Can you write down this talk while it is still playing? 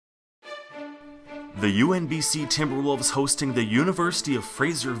The UNBC Timberwolves hosting the University of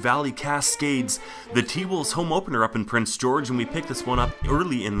Fraser Valley Cascades. The T-Wolves home opener up in Prince George, and we picked this one up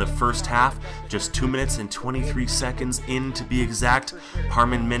early in the first half, just 2 minutes and 23 seconds in to be exact.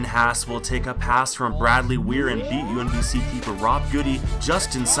 Harmon Minhas will take a pass from Bradley Weir and beat UNBC keeper Rob Goody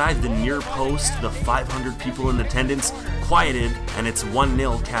just inside the near post. The 500 people in attendance quieted, and it's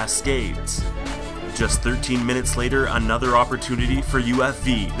 1-0 Cascades. Just 13 minutes later, another opportunity for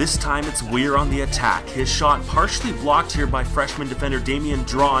UFV. This time it's Weir on the attack. His shot partially blocked here by freshman defender Damian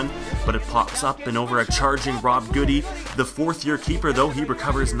Drawn, but it pops up and over a charging Rob Goody. The fourth-year keeper, though, he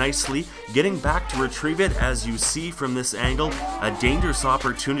recovers nicely, getting back to retrieve it, as you see from this angle. A dangerous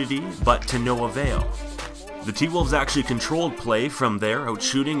opportunity, but to no avail. The T-Wolves actually controlled play from there,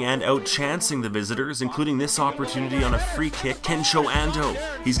 outshooting and outchancing the visitors, including this opportunity on a free kick. Kensho Ando,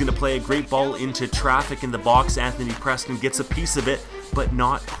 he's going to play a great ball into traffic in the box. Anthony Preston gets a piece of it, but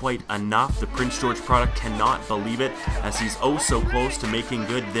not quite enough. The Prince George product cannot believe it, as he's oh so close to making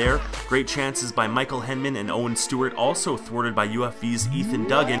good there. Great chances by Michael Henman and Owen Stewart, also thwarted by UFV's Ethan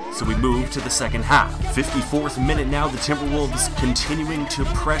Duggan, so we move to the second half. 54th minute now, the Timberwolves continuing to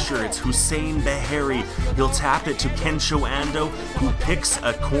pressure. It's Hussein Beheri. He'll tap it to Kensho Ando, who picks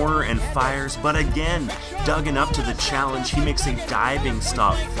a corner and fires, but again, Duggan up to the challenge. He makes a diving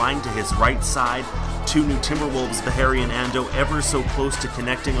stop, flying to his right side. Two new Timberwolves, Beheri and Ando, ever so close to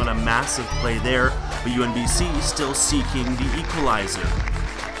connecting on a massive play there, but UNBC still seeking the equalizer.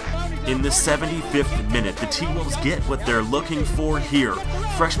 In the 75th minute, the T-Wolves get what they're looking for here.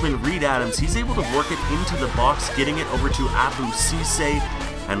 Freshman Reed Adams, he's able to work it into the box, getting it over to Abu Cisse,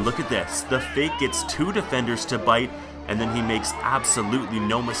 and look at this, the fake gets two defenders to bite, and then he makes absolutely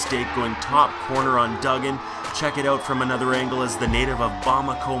no mistake, going top corner on Duggan. Check it out from another angle as the native of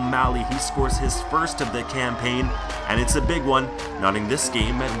Bamako, Mali, he scores his first of the campaign, and it's a big one, knotting this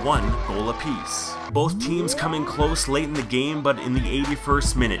game at 1 goal apiece. Both teams coming close late in the game, but in the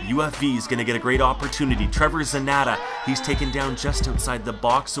 81st minute, UFV is going to get a great opportunity. Trevor Zanata, he's taken down just outside the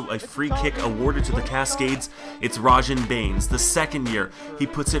box, so a free kick awarded to the Cascades. It's Rajan Baines, the second year. He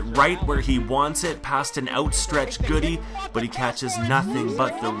puts it right where he wants it, past an outstretched Goody, but he catches nothing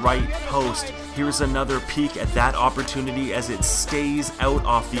but the right post. Here's another peek at that opportunity as it stays out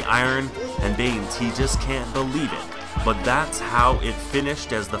off the iron, and Baines, he just can't believe it. But that's how it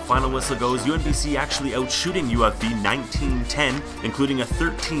finished. As the final whistle goes, UNBC actually outshooting UFV 19-10, including a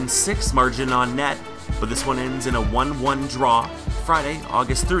 13-6 margin on net, but this one ends in a 1-1 draw, Friday,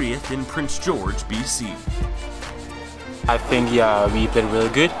 August 30th in Prince George, BC. I think, we played really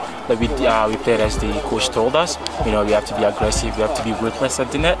good. Like we played as the coach told us. You know, we have to be aggressive, we have to be ruthless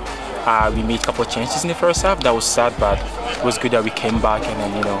at the net. We made a couple of chances in the first half. That was sad, but it was good that we came back and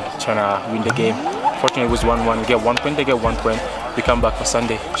then, you know, trying to win the game. Fortunately, it was 1-1. We get 1 point, they get 1 point. We come back for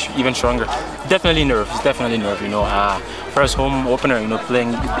Sunday, even stronger. Definitely nerve, you know. First home opener, you know, playing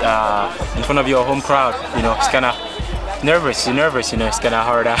in front of your home crowd, you know, it's kind of nervous, you know, it's kind of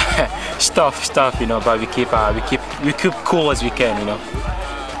hard stuff, you know, but we keep cool as we can, you know.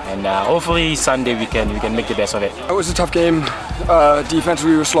 And hopefully Sunday we can make the best of it. It was a tough game.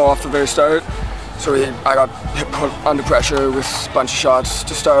 Defensively we were slow off the very start, so I got put under pressure with a bunch of shots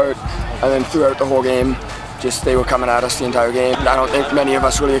to start, and then throughout the whole game, just they were coming at us the entire game. I don't think many of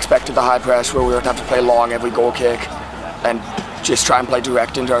us really expected the high press where we would have to play long every goal kick and just try and play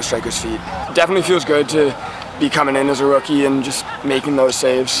direct into our strikers' feet. It definitely feels good to be coming in as a rookie and just making those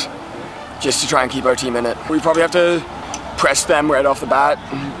saves just to try and keep our team in it. We probably have to press them right off the bat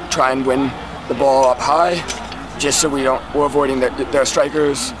and try and win the ball up high, just so we're avoiding their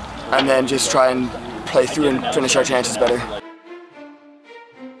strikers, and then just try and play through and finish our chances better.